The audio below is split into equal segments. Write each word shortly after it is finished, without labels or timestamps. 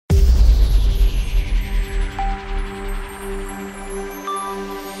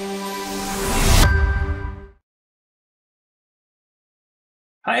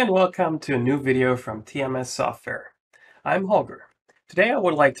Hi and welcome to a new video from TMS Software. I'm Holger. Today I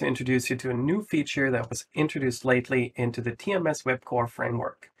would like to introduce you to a new feature that was introduced lately into the TMS WEB Core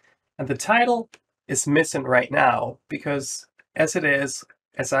framework. And the title is missing right now because as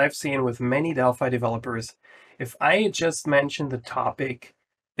I've seen with many Delphi developers, if I just mention the topic,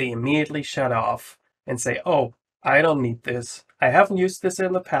 they immediately shut off and say, oh, I don't need this. I haven't used this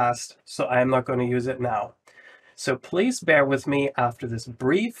in the past, so I'm not going to use it now. So please bear with me after this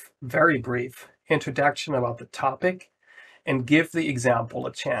brief, very brief introduction about the topic and give the example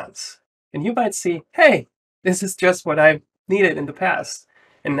a chance. And you might see, hey, this is just what I've needed in the past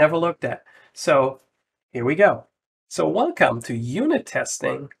and never looked at. So here we go. So welcome to unit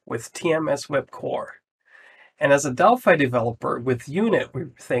testing with TMS WEB Core. And as a Delphi developer with unit, we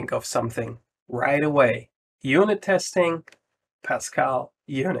think of something right away. Unit testing, Pascal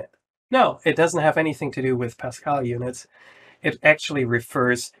unit. No, it doesn't have anything to do with Pascal units. It actually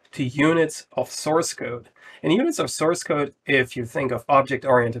refers to units of source code. And units of source code, if you think of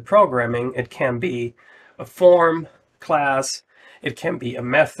object-oriented programming, it can be a form, class, it can be a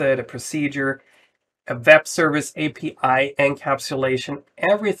method, a procedure, a web service, API, encapsulation.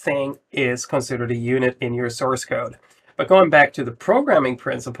 Everything is considered a unit in your source code. But going back to the programming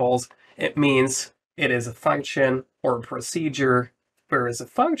principles, it means it is a function or a procedure, whereas a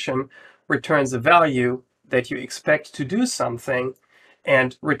function returns a value that you expect to do something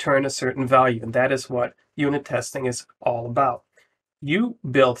and return a certain value. And that is what unit testing is all about. You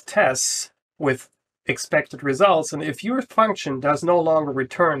build tests with expected results, and if your function does no longer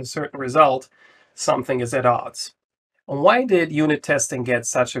return a certain result, something is at odds. And why did unit testing get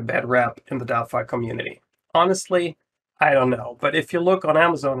such a bad rap in the Delphi community? Honestly, I don't know. But if you look on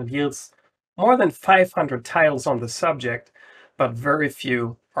Amazon, it yields more than 500 titles on the subject, but very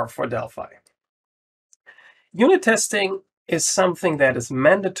few are for Delphi. Unit testing is something that is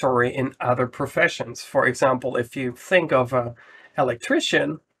mandatory in other professions. For example, if you think of an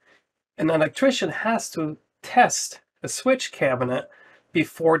electrician has to test a switch cabinet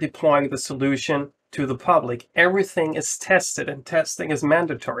before deploying the solution to the public. Everything is tested, and testing is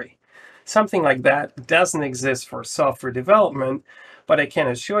mandatory. Something like that doesn't exist for software development, but I can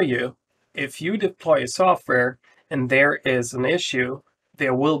assure you, if you deploy a software and there is an issue,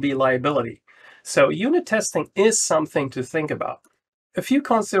 there will be liability. So unit testing is something to think about. A few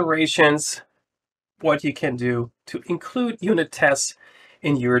considerations what you can do to include unit tests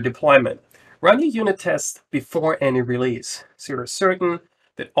in your deployment. Run your unit tests before any release, so you're certain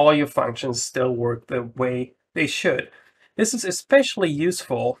that all your functions still work the way they should. This is especially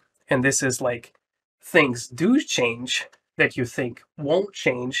useful, and this is like things do change that you think won't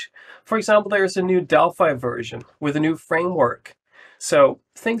change. For example, there's a new Delphi version with a new framework. So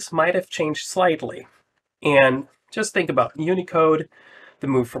things might have changed slightly. And just think about Unicode, the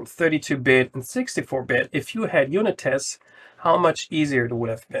move from 32-bit and 64-bit. If you had unit tests, how much easier it would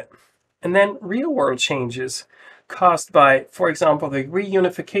have been. And then real-world changes caused by, for example, the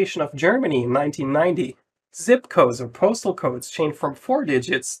reunification of Germany in 1990. Zip codes or postal codes changed from 4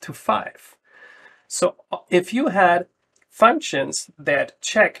 digits to 5. So if you had functions that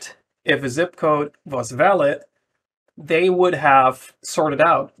checked if a zip code was valid, they would have sorted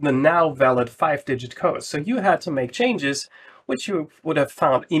out the now valid 5-digit code. So you had to make changes, which you would have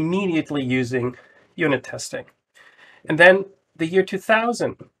found immediately using unit testing. And then the year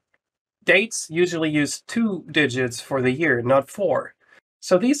 2000. Dates usually use 2 digits for the year, not 4.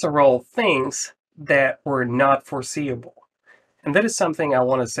 So these are all things that were not foreseeable. And that is something I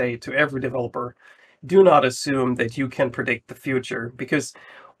want to say to every developer. Do not assume that you can predict the future, because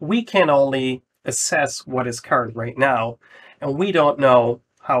we can only assess what is current right now, and we don't know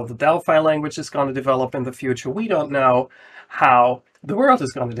how the Delphi language is going to develop in the future. We don't know how the world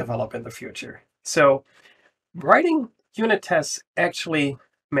is going to develop in the future. So writing unit tests actually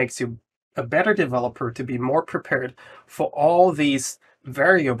makes you a better developer to be more prepared for all these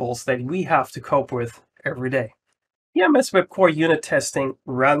variables that we have to cope with every day. TMS WEB Core unit testing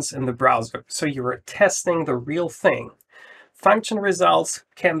runs in the browser, so you're testing the real thing. Function results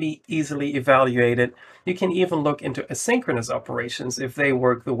can be easily evaluated. You can even look into asynchronous operations if they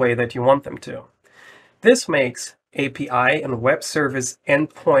work the way that you want them to. This makes API and web service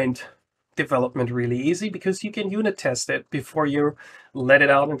endpoint development really easy because you can unit test it before you let it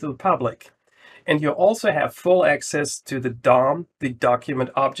out into the public. And you also have full access to the DOM, the document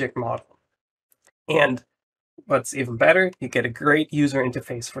object model. And what's even better, you get a great user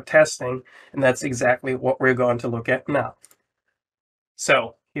interface for testing, and that's exactly what we're going to look at now.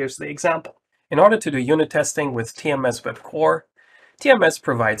 So here's the example. In order to do unit testing with TMS WEB Core, TMS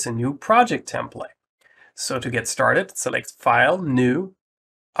provides a new project template. So to get started, select File, New,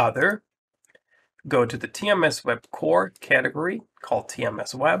 Other, go to the TMS WEB Core category called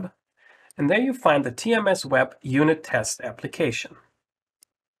TMS Web, and there you find the TMS Web unit test application.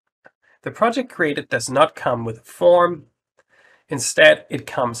 The project created does not come with a form. Instead, it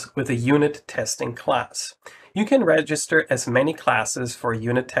comes with a unit testing class. You can register as many classes for a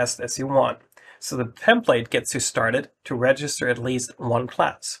unit test as you want. So the template gets you started to register at least one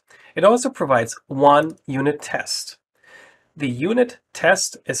class. It also provides one unit test. The unit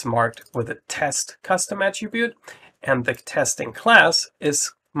test is marked with a test custom attribute, and the testing class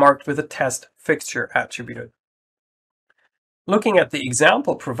is marked with a test fixture attribute. Looking at the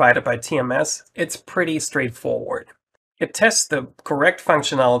example provided by TMS, it's pretty straightforward. It tests the correct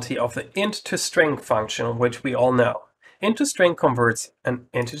functionality of the int to string function, which we all know. Int to string converts an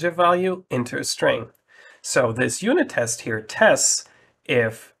integer value into a string. So this unit test here tests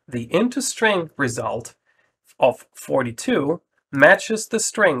if the int to string result of 42 matches the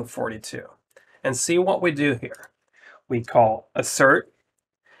string 42. And see what we do here. We call assert,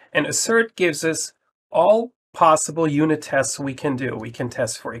 and assert gives us all possible unit tests we can do. We can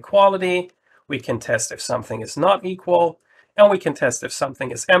test for equality, we can test if something is not equal, and we can test if something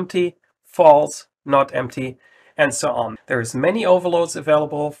is empty, false, not empty, and so on. There's many overloads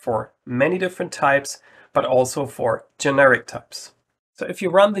available for many different types, but also for generic types. So if you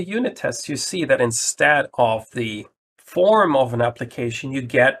run the unit test, you see that instead of the form of an application, you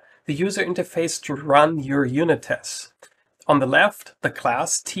get the user interface to run your unit tests. On the left, the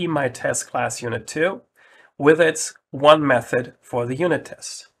class tMyTestClassUnit2 with its one method for the unit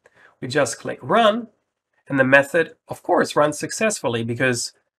test. We just click run, and the method, of course, runs successfully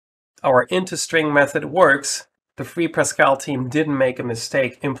because our int to string method works. The Free Pascal team didn't make a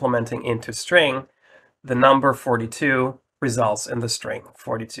mistake implementing int to string. The number 42 results in the string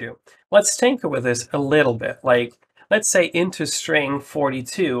 42. Let's tinker with this a little bit. Like, let's say int to string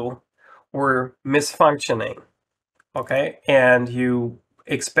 42 were misfunctioning, okay? And you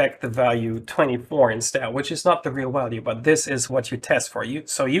expect the value 24 instead, which is not the real value, but this is what you test for.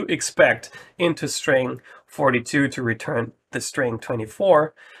 So you expect int to string 42 to return the string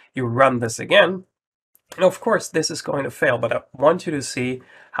 24. You run this again, and of course this is going to fail, but I want you to see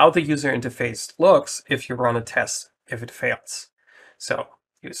how the user interface looks if you run a test if it fails. So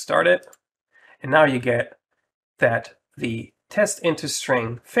you start it, and now you get that the test into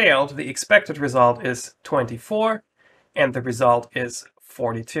string failed. The expected result is 24, and the result is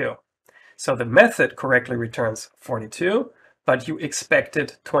 42. So the method correctly returns 42, but you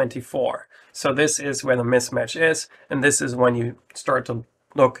expected 24. So this is where the mismatch is, and this is when you start to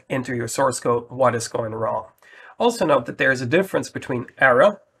look into your source code what is going wrong. Also note that there is a difference between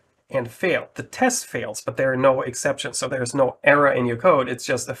error and fail. The test fails, but there are no exceptions. So there's no error in your code. It's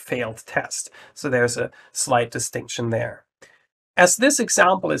just a failed test. So there's a slight distinction there. As this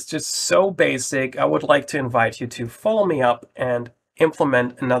example is just so basic, I would like to invite you to follow me up and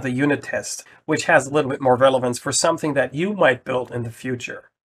implement another unit test, which has a little bit more relevance for something that you might build in the future.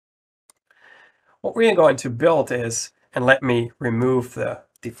 What we're going to build is, and let me remove the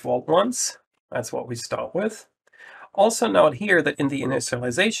default ones. That's what we start with. Also note here that in the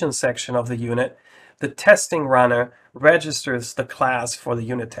initialization section of the unit, the testing runner registers the class for the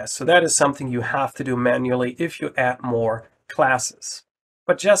unit test. So that is something you have to do manually if you add more classes.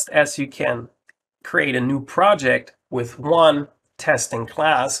 But just as you can create a new project with one testing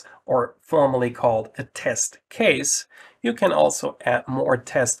class, or formally called a test case, you can also add more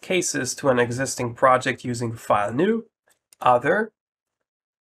test cases to an existing project using File New, Other,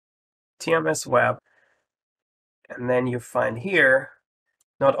 TMS Web, and then you find here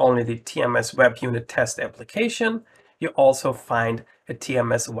not only the TMS Web Unit Test application, you also find a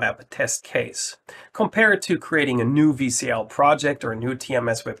TMS Web test case. Compared to creating a new VCL project or a new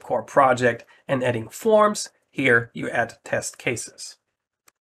TMS WEB Core project and adding forms, here you add test cases.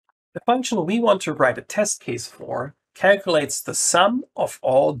 The function we want to write a test case for calculates the sum of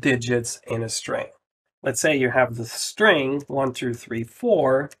all digits in a string. Let's say you have the string 1, 2, 3,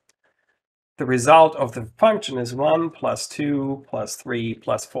 4. The result of the function is 1 plus 2 plus 3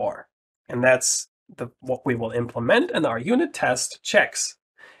 plus 4. And that's what we will implement, and our unit test checks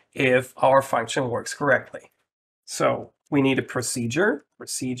if our function works correctly. So we need a procedure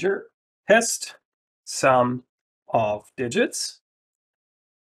test sum of digits.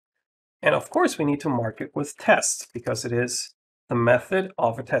 And of course, we need to mark it with test because it is the method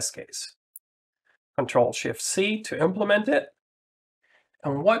of a test case. Control-Shift-C to implement it.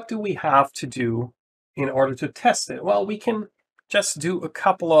 And what do we have to do in order to test it? Well, we can just do a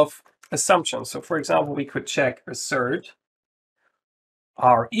couple of assumptions. So for example, we could check assert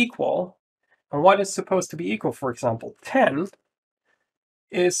are equal. And what is supposed to be equal? For example, 10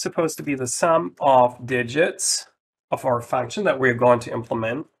 is supposed to be the sum of digits of our function that we're going to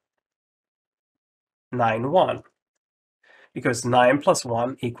implement, 9, 1. Because 9 plus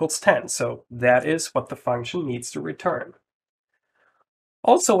 1 equals 10. So that is what the function needs to return.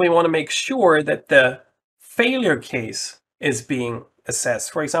 Also, we want to make sure that the failure case is being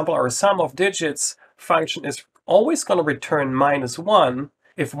assessed. For example, our sum of digits function is always going to return -1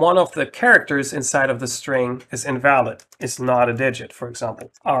 if one of the characters inside of the string is invalid, is not a digit. For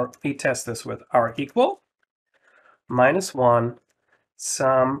example, we test this with r equal -1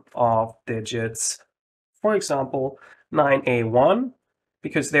 sum of digits, for example, 9a1,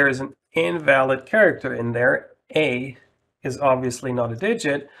 because there is an invalid character in there. A is obviously not a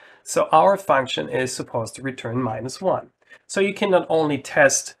digit, so our function is supposed to return -1. So you can not only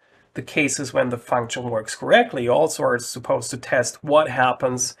test the cases when the function works correctly, you also are supposed to test what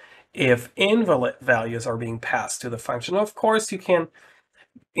happens if invalid values are being passed to the function. Of course, you can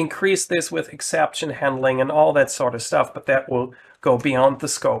increase this with exception handling and all that sort of stuff, but that will go beyond the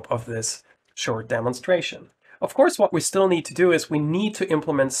scope of this short demonstration. Of course, what we still need to do is we need to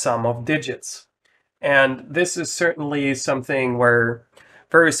implement sum of digits. And this is certainly something where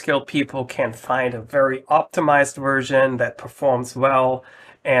very skilled people can find a very optimized version that performs well.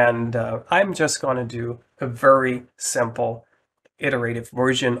 And I'm just going to do a very simple iterative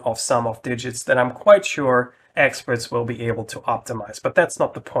version of sum of digits that I'm quite sure experts will be able to optimize. But that's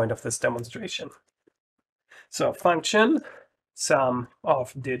not the point of this demonstration. So function sum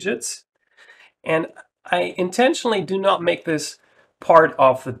of digits. And I intentionally do not make this part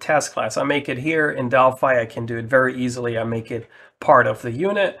of the test class. I make it here in Delphi. I can do it very easily. I make it part of the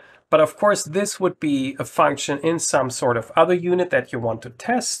unit. But of course, this would be a function in some sort of other unit that you want to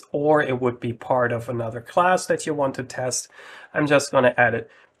test, or it would be part of another class that you want to test. I'm just going to add it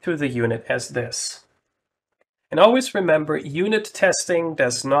to the unit as this. And always remember, unit testing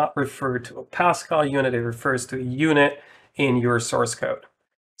does not refer to a Pascal unit. It refers to a unit in your source code.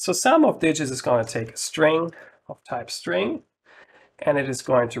 So sum of digits is going to take a string of type string, and it is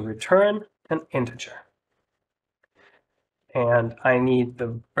going to return an integer. And I need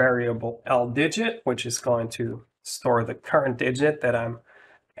the variable ldigit, which is going to store the current digit that I'm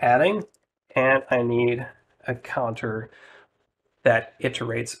adding. And I need a counter that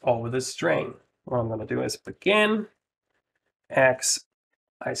iterates over the string. What I'm going to do is begin x.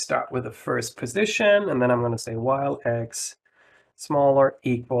 I start with the first position, and then I'm going to say while x smaller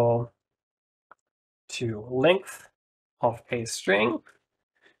equal to length of a string,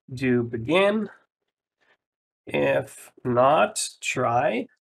 do begin. If not, try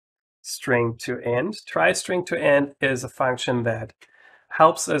string to end. Try string to end is a function that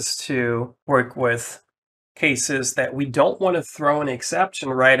helps us to work with cases that we don't want to throw an exception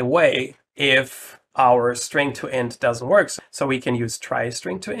right away if our string to end doesn't work. So we can use try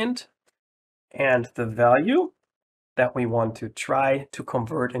string to end, and the value that we want to try to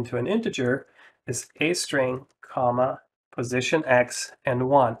convert into an integer is a string, comma, position x and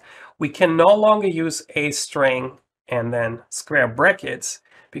 1. We can no longer use a string and then square brackets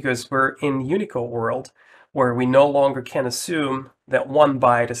because we're in Unicode world where we no longer can assume that 1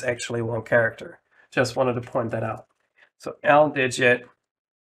 byte is actually 1 character. Just wanted to point that out. So ldigit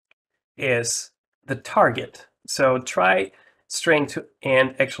is the target. So try string to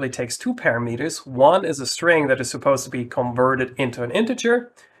end actually takes 2 parameters. One is a string that is supposed to be converted into an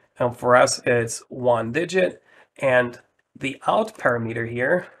integer, and for us it's 1 digit. And the out parameter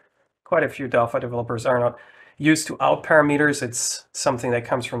here, quite a few Delphi developers are not used to out parameters. It's something that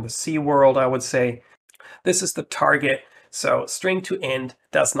comes from the C world, I would say. This is the target. So string to end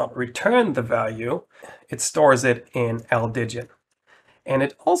does not return the value. It stores it in ldigit. And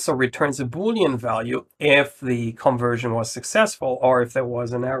it also returns a Boolean value if the conversion was successful or if there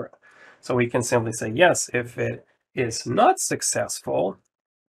was an error. So we can simply say, yes, if it is not successful,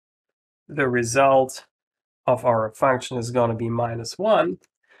 the result of our function is going to be -1,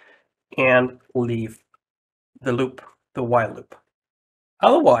 and leave the loop, the while loop.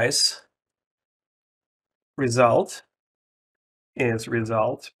 Otherwise, result is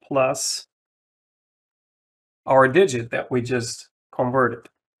result plus our digit that we just converted.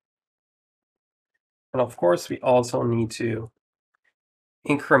 And of course, we also need to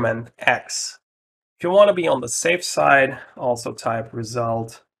increment x. If you want to be on the safe side, also type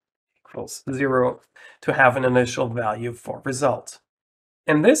result equals 0 to have an initial value for result.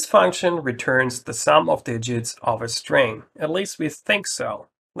 And this function returns the sum of digits of a string. At least we think so.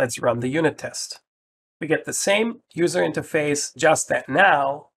 Let's run the unit test. We get the same user interface, just that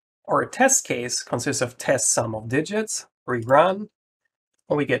now our test case consists of test sum of digits, rerun,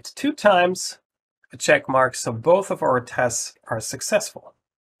 and we get 2 times a check mark, so both of our tests are successful.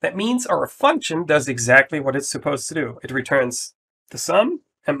 That means our function does exactly what it's supposed to do. It returns the sum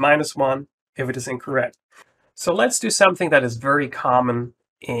and -1 if it is incorrect. So let's do something that is very common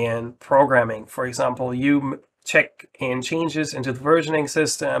in programming. For example, you check in changes into the versioning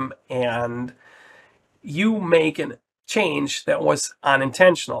system and you make a change that was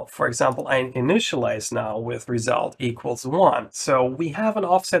unintentional. For example, I initialize now with result equals 1. So we have an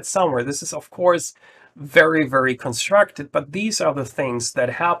offset somewhere. This is, of course, very, very constructed, but these are the things that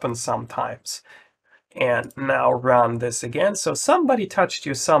happen sometimes. And now run this again. So somebody touched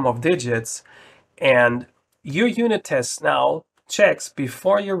your sum of digits, and your unit test now checks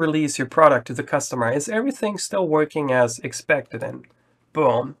before you release your product to the customer, is everything still working as expected? And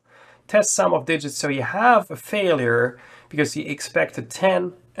boom, test sum of digits. So you have a failure because you expected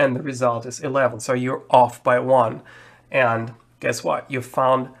 10 and the result is 11. So you're off by 1. And guess what? You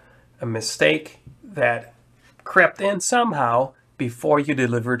found a mistake that crept in somehow before you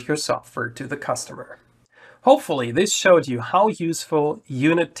delivered your software to the customer. Hopefully, this showed you how useful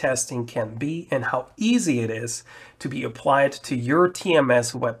unit testing can be and how easy it is to be applied to your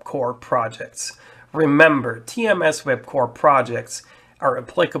TMS WEB Core projects. Remember, TMS WEB Core projects are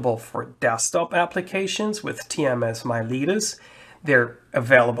applicable for desktop applications with TMS Miletus. They're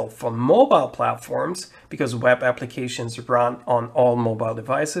available for mobile platforms because web applications run on all mobile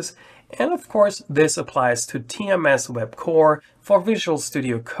devices. And of course, this applies to TMS WEB Core for Visual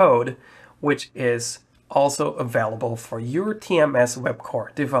Studio Code, which is also available for your TMS WEB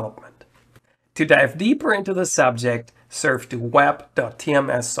Core development. To dive deeper into the subject, surf to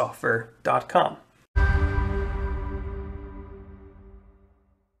web.tmssoftware.com.